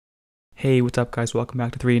Hey, what's up guys, welcome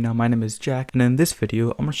back to 3. Now my name is Jack, and in this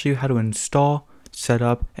video, I'm going to show you how to install, set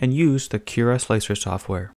up, and use the Cura Slicer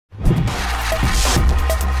software.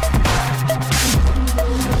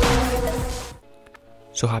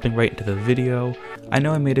 So hopping right into the video, I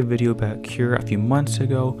know I made a video about Cura a few months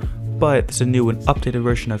ago, but this is a new and updated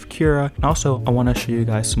version of Cura, and also I want to show you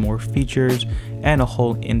guys some more features and a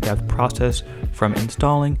whole in-depth process from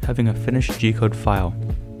installing, having a finished G-code file.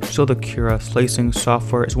 So the Cura slicing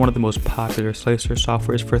software is one of the most popular slicer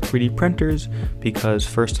softwares for 3D printers because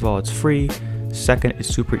first of all it's free, second it's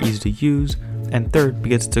super easy to use, and third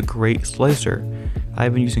because it's a great slicer.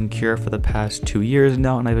 I've been using Cura for the past 2 years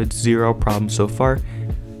now and I've had zero problems so far.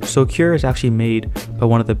 So Cura is actually made by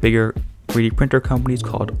one of the bigger 3D printer companies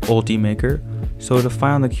called Ultimaker. So to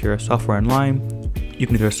find the Cura software online, you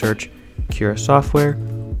can either search Cura software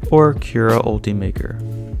or Cura Ultimaker.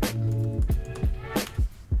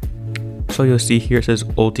 So you'll see here it says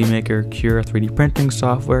Ultimaker Cura 3D printing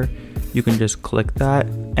software. You can just click that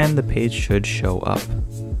and the page should show up.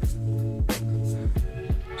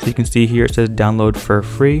 So you can see here it says download for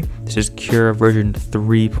free. This is Cura version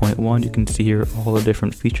 3.1. You can see here all the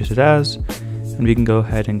different features it has. And we can go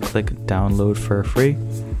ahead and click download for free.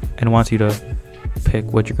 And it wants you to pick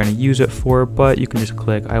what you're going to use it for, but you can just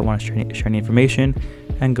click I want to share any information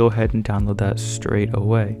and go ahead and download that straight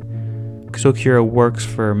away. So Cura works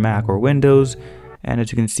for Mac or Windows, and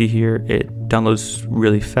as you can see here, it downloads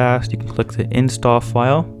really fast. You can click the install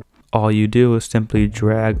file. All you do is simply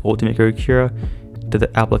drag Ultimaker Cura to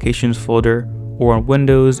the applications folder, or on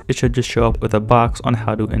Windows, it should just show up with a box on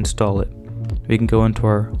how to install it. We can go into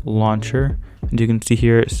our launcher, and you can see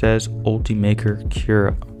here it says Ultimaker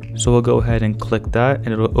Cura. So we'll go ahead and click that,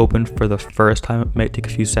 and it'll open for the first time. It might take a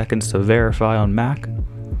few seconds to verify on Mac.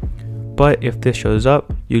 But if this shows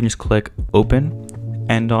up, you can just click open,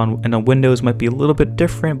 and on Windows might be a little bit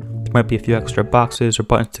different. There might be a few extra boxes or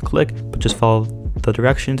buttons to click, but just follow the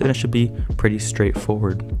directions and it should be pretty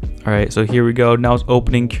straightforward. Alright, so here we go. Now it's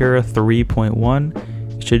opening Cura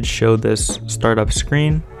 3.1. It should show this startup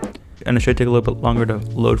screen, and it should take a little bit longer to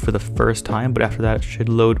load for the first time, but after that it should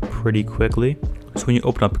load pretty quickly. So when you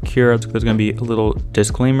open up Cura, there's going to be a little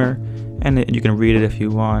disclaimer, and you can read it if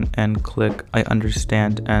you want and click I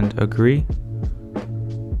understand and agree.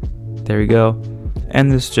 There we go.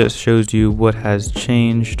 And this just shows you what has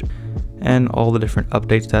changed and all the different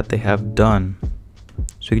updates that they have done.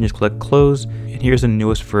 So you can just click close, and here's the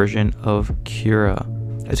newest version of Cura.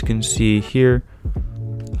 As you can see here,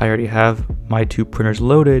 I already have my 2 printers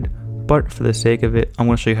loaded, but for the sake of it, I'm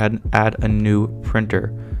going to show you how to add a new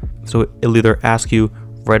printer. So it'll either ask you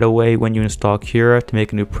right away when you install Cura to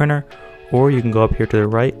make a new printer, or you can go up here to the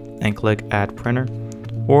right and click add printer,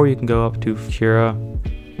 or you can go up to Cura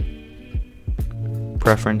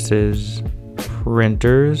preferences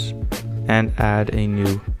printers and add a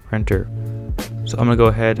new printer. So I'm going to go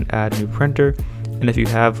ahead and add a new printer, and if you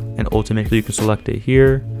have an Ultimaker you can select it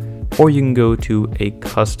here, or you can go to a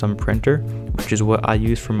custom printer, which is what I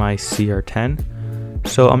use for my CR10.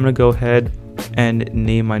 So I'm going to go ahead and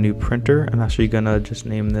name my new printer. I'm actually going to just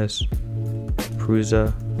name this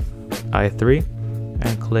Cura i3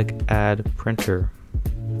 and click add printer.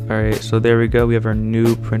 Alright, so there we go. We have our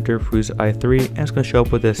new printer, Cura i3, and it's going to show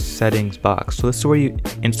up with this settings box. So this is where you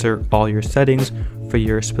insert all your settings for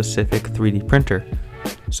your specific 3D printer.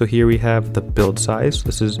 So here we have the build size.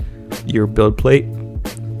 This is your build plate,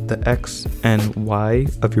 the X and Y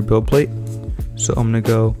of your build plate. So I'm going to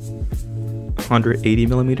go 180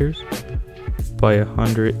 millimeters by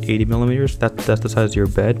 180 millimeters. That's the size of your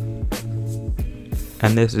bed.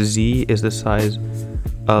 And this Z is the size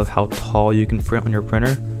of how tall you can print on your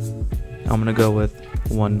printer. I'm gonna go with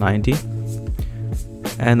 190.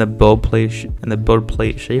 And the build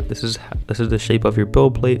plate shape. This is the shape of your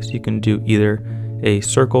build plate. So you can do either a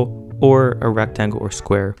circle or a rectangle or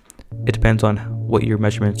square. It depends on what your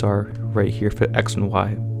measurements are right here for X and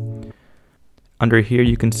Y. Under here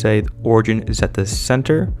you can say the origin is at the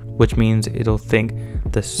center, which means it'll think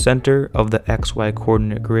the center of the XY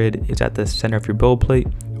coordinate grid is at the center of your build plate,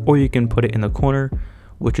 or you can put it in the corner,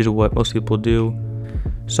 which is what most people do.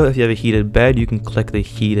 So if you have a heated bed, you can click the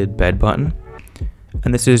heated bed button.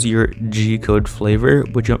 And this is your G-code flavor,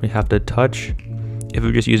 which you don't have to touch. If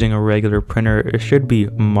you're just using a regular printer, it should be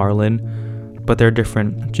Marlin, but there are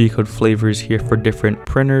different G-code flavors here for different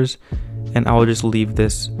printers, and I'll just leave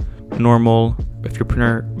this normal if your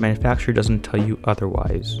printer manufacturer doesn't tell you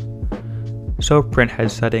otherwise. So print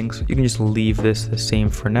head settings, you can just leave this the same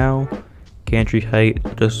for now. Gantry height,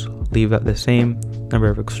 just leave that the same. Number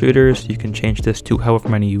of extruders, you can change this to however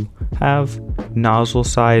many you have. Nozzle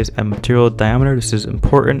size and material diameter, this is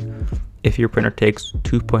important. If your printer takes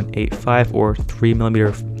 2.85 or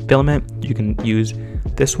 3mm filament, you can use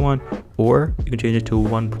this one, or you can change it to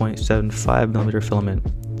 1.75mm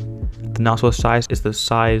filament. The nozzle size is the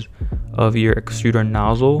size of your extruder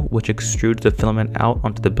nozzle, which extrudes the filament out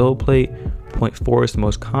onto the build plate. 0.4 is the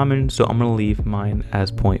most common, so I'm going to leave mine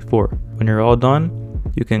as 0.4. When you're all done,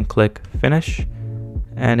 you can click finish,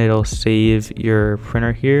 and it'll save your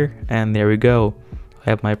printer here, and there we go. I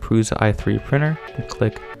have my Prusa i3 printer.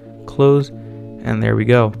 Click close, and there we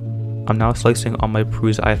go. I'm now slicing on my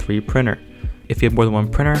Prusa i3 printer. If you have more than one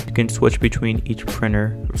printer, you can switch between each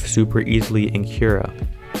printer super easily in Cura.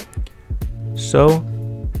 So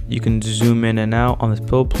you can zoom in and out on this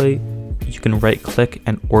build plate. You can right click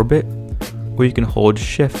and orbit, or you can hold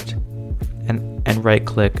shift and right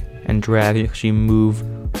click and drag. You actually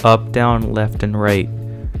move up, down, left, and right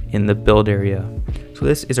in the build area. So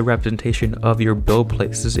this is a representation of your build plate.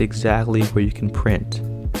 This is exactly where you can print.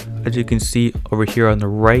 As you can see over here on the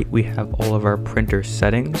right, we have all of our printer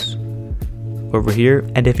settings over here.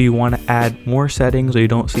 And if you want to add more settings, or you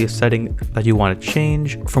don't see a setting that you want to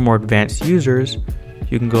change for more advanced users,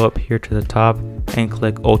 you can go up here to the top and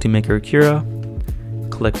click Ultimaker Cura,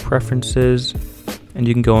 click Preferences, and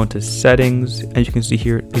you can go into Settings, and you can see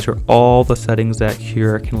here, these are all the settings that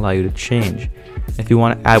Cura can allow you to change. If you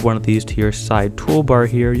want to add one of these to your side toolbar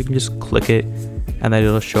here, you can just click it, and then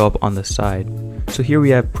it'll show up on the side. So here we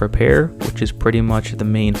have Prepare, which is pretty much the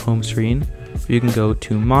main home screen. You can go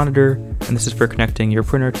to Monitor, and this is for connecting your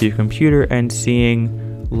printer to your computer and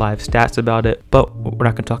seeing live stats about it, but we're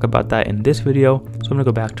not going to talk about that in this video, so I'm going to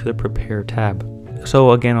go back to the Prepare tab.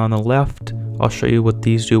 So again, on the left, I'll show you what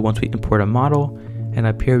these do once we import a model, and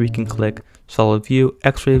up here we can click Solid View,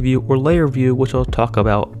 X-Ray View, or Layer View, which I'll talk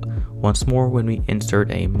about once more when we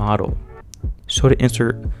insert a model. So to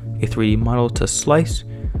insert a 3D model to slice,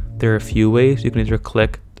 there are a few ways. You can either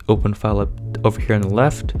click Open File up over here on the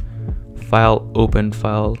left, File, Open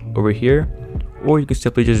File over here, or you can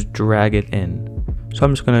simply just drag it in. So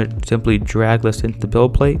I'm just going to simply drag this into the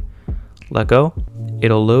build plate, let go,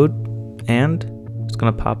 it'll load, and it's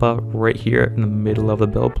going to pop up right here in the middle of the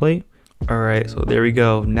build plate. Alright, so there we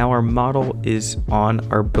go. Now our model is on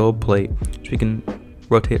our build plate. So we can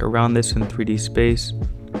rotate around this in 3D space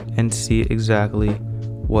and see exactly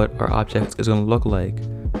what our object is going to look like.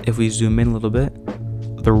 If we zoom in a little bit,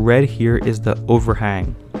 the red here is the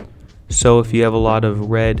overhang. So if you have a lot of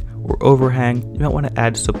red or overhang, you might want to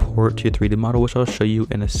add support to your 3D model, which I'll show you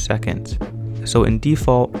in a second. So in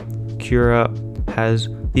default, Cura has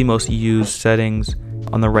the most used settings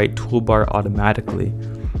on the right toolbar automatically.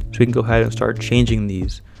 So we can go ahead and start changing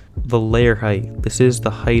these. The layer height. This is the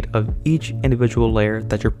height of each individual layer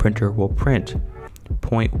that your printer will print.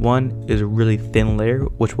 0.1 is a really thin layer,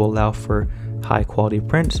 which will allow for high quality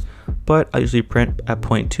prints, but I usually print at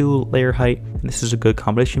 0.2 layer height, and this is a good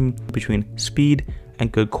combination between speed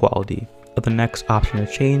and good quality. The next option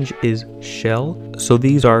to change is shell. So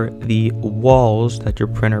these are the walls that your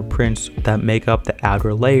printer prints that make up the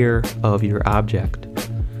outer layer of your object.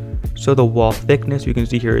 So the wall thickness you can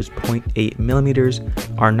see here is 0.8 millimeters.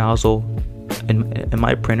 Our nozzle in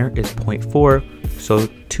my printer is 0.4, so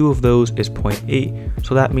 2 of those is 0.8.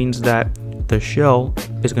 So that means that the shell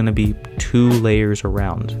is going to be 2 layers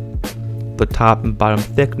around. The top and bottom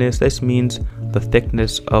thickness, this means the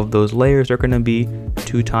thickness of those layers are going to be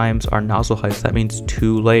 2 times our nozzle height. So that means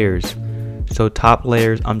 2 layers. So top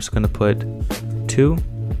layers, I'm just going to put 2,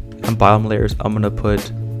 and bottom layers, I'm going to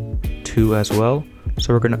put 2 as well.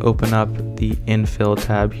 So we're going to open up the infill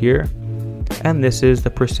tab here, and this is the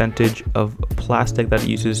percentage of plastic that it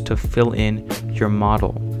uses to fill in your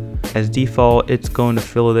model. As default, it's going to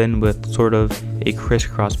fill it in with sort of a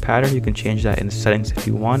crisscross pattern. You can change that in the settings if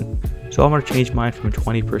you want. So I'm going to change mine from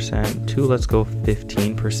 20% to, let's go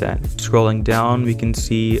 15%. Scrolling down, we can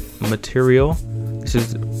see material. This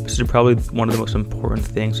is probably one of the most important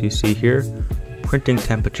things you see here. Printing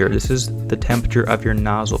temperature. This is the temperature of your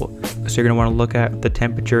nozzle. So you're going to want to look at the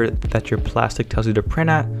temperature that your plastic tells you to print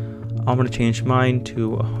at. I'm going to change mine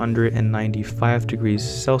to 195 degrees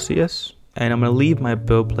Celsius. And I'm going to leave my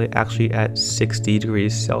build plate actually at 60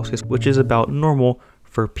 degrees Celsius, which is about normal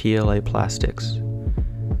for PLA plastics.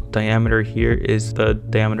 Diameter here is the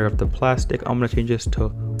diameter of the plastic. I'm going to change this to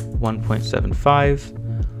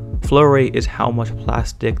 1.75. Flow rate is how much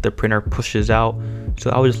plastic the printer pushes out. So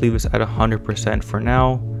I would just leave this at 100% for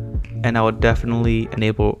now. And I would definitely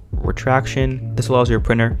enable retraction. This allows your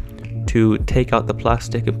printer to take out the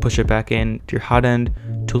plastic and push it back in to your hot end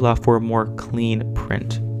to allow for a more clean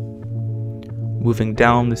print. Moving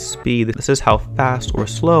down, the speed. This is how fast or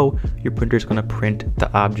slow your printer is going to print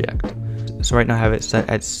the object. So right now I have it set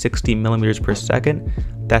at 60 millimeters per second.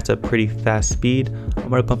 That's a pretty fast speed. I'm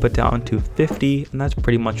going to bump it down to 50, and that's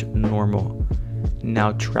pretty much normal.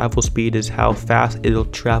 Now travel speed is how fast it'll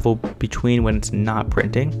travel between when it's not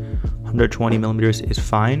printing. 120 millimeters is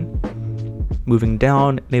fine. Moving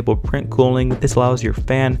down, enable print cooling. This allows your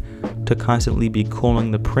fan to constantly be cooling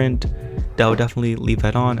the print. That will definitely leave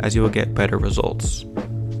that on, as you will get better results.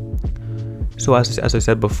 So as I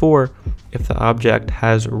said before, if the object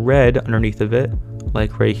has red underneath of it,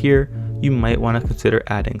 like right here, you might want to consider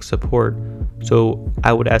adding support. So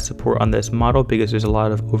I would add support on this model because there's a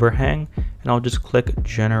lot of overhang, and I'll just click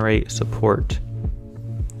generate support.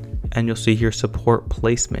 And you'll see here support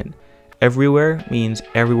placement. Everywhere means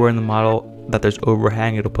everywhere in the model that there's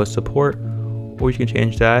overhang, it'll put support, or you can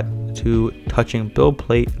change that to touching build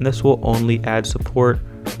plate, and this will only add support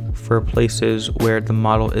for places where the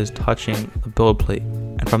model is touching the build plate,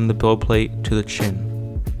 and from the build plate to the chin.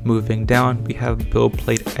 Moving down, we have build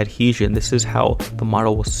plate adhesion. This is how the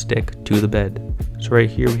model will stick to the bed. So right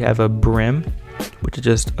here we have a brim, which is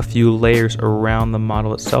just a few layers around the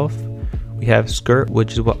model itself. We have skirt,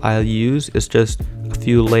 which is what I'll use. It's just a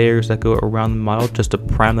few layers that go around the model just to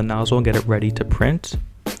prime the nozzle and get it ready to print.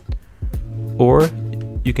 Or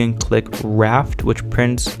you can click raft, which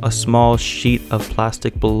prints a small sheet of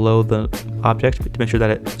plastic below the object to make sure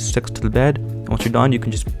that it sticks to the bed. And once you're done, you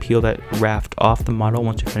can just peel that raft off the model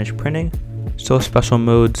once you finish printing. So special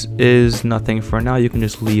modes is nothing for now, you can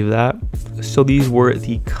just leave that. So these were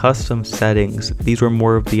the custom settings. These were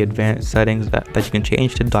more of the advanced settings that you can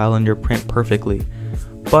change to dial in your print perfectly.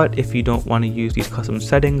 But if you don't want to use these custom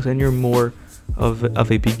settings and you're more of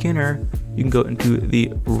a beginner, you can go into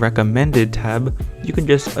the recommended tab. You can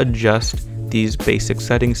just adjust these basic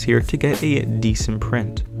settings here to get a decent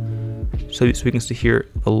print. So we can see here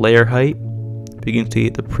the layer height, we can see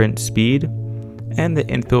the print speed, and the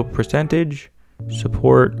infill percentage,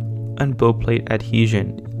 support, and build plate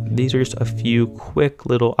adhesion. These are just a few quick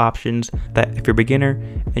little options that if you're a beginner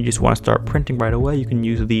and you just want to start printing right away, you can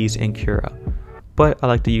use these in Cura. But I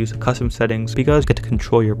like to use custom settings because you get to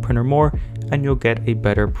control your printer more and you'll get a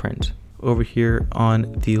better print. Over here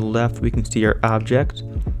on the left, we can see our object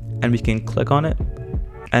and we can click on it.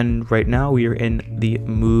 And right now we are in the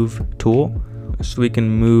move tool. So we can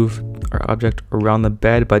move our object around the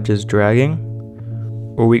bed by just dragging,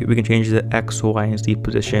 or we can change the X, Y, and Z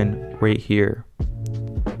position right here.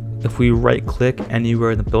 If we right click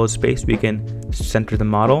anywhere in the build space, we can center the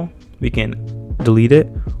model, we can delete it,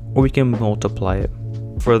 or we can multiply it.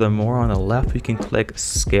 Furthermore, on the left, we can click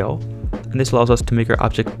scale, and this allows us to make our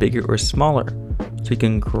object bigger or smaller. So you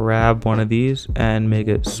can grab one of these and make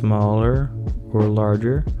it smaller or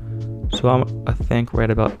larger. So I think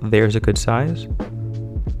right about there's a good size.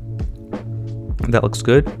 That looks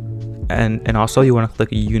good. And also you want to click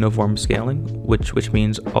uniform scaling, which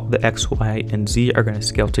means all the X, Y, and Z are going to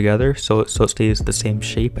scale together so it stays the same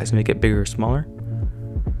shape as you make it bigger or smaller.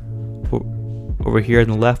 Over here on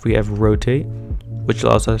the left, we have rotate, which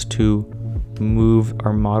allows us to move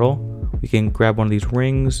our model. We can grab one of these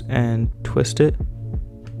rings and twist it.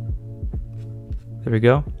 There we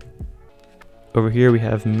go. Over here we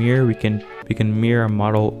have mirror. We can mirror our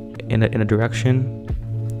model in a direction,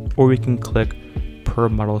 or we can click per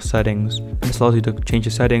model settings. This allows you to change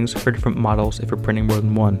the settings for different models if you're printing more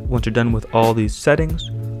than one. Once you're done with all these settings,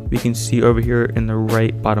 we can see over here in the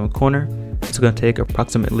right bottom corner, it's going to take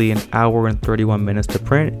approximately 1 hour and 31 minutes to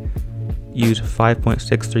print. Use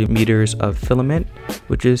 5.63 meters of filament,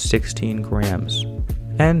 which is 16 grams.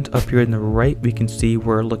 And up here in the right, we can see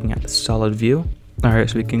we're looking at the solid view. Alright,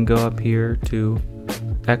 so we can go up here to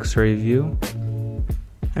X-ray view,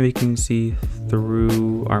 and we can see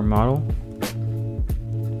through our model.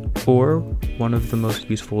 Or one of the most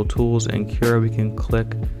useful tools in Cura, we can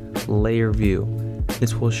click layer view.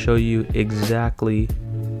 This will show you exactly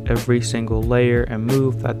every single layer and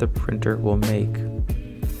move that the printer will make.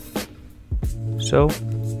 So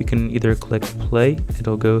we can either click play,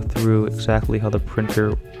 it'll go through exactly how the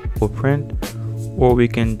printer will print, or we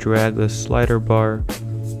can drag the slider bar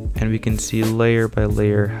and we can see layer by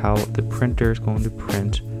layer how the printer is going to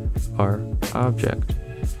print our object.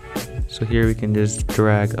 So here we can just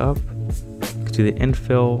drag up, you can see the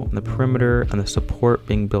infill and the perimeter and the support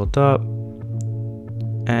being built up,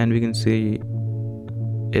 and we can see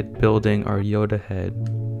it building our Yoda head.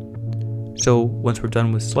 So once we're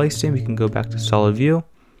done with slicing, we can go back to solid view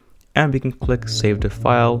and we can click save to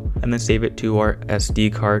file and then save it to our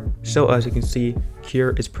SD card. So as you can see,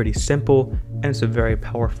 Cura is pretty simple and it's a very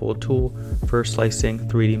powerful tool for slicing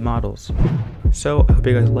 3D models. So I hope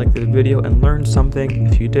you guys liked this video and learned something.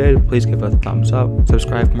 If you did, please give a thumbs up,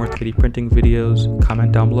 subscribe for more 3D printing videos,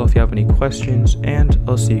 comment down below if you have any questions, and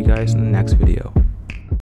I'll see you guys in the next video.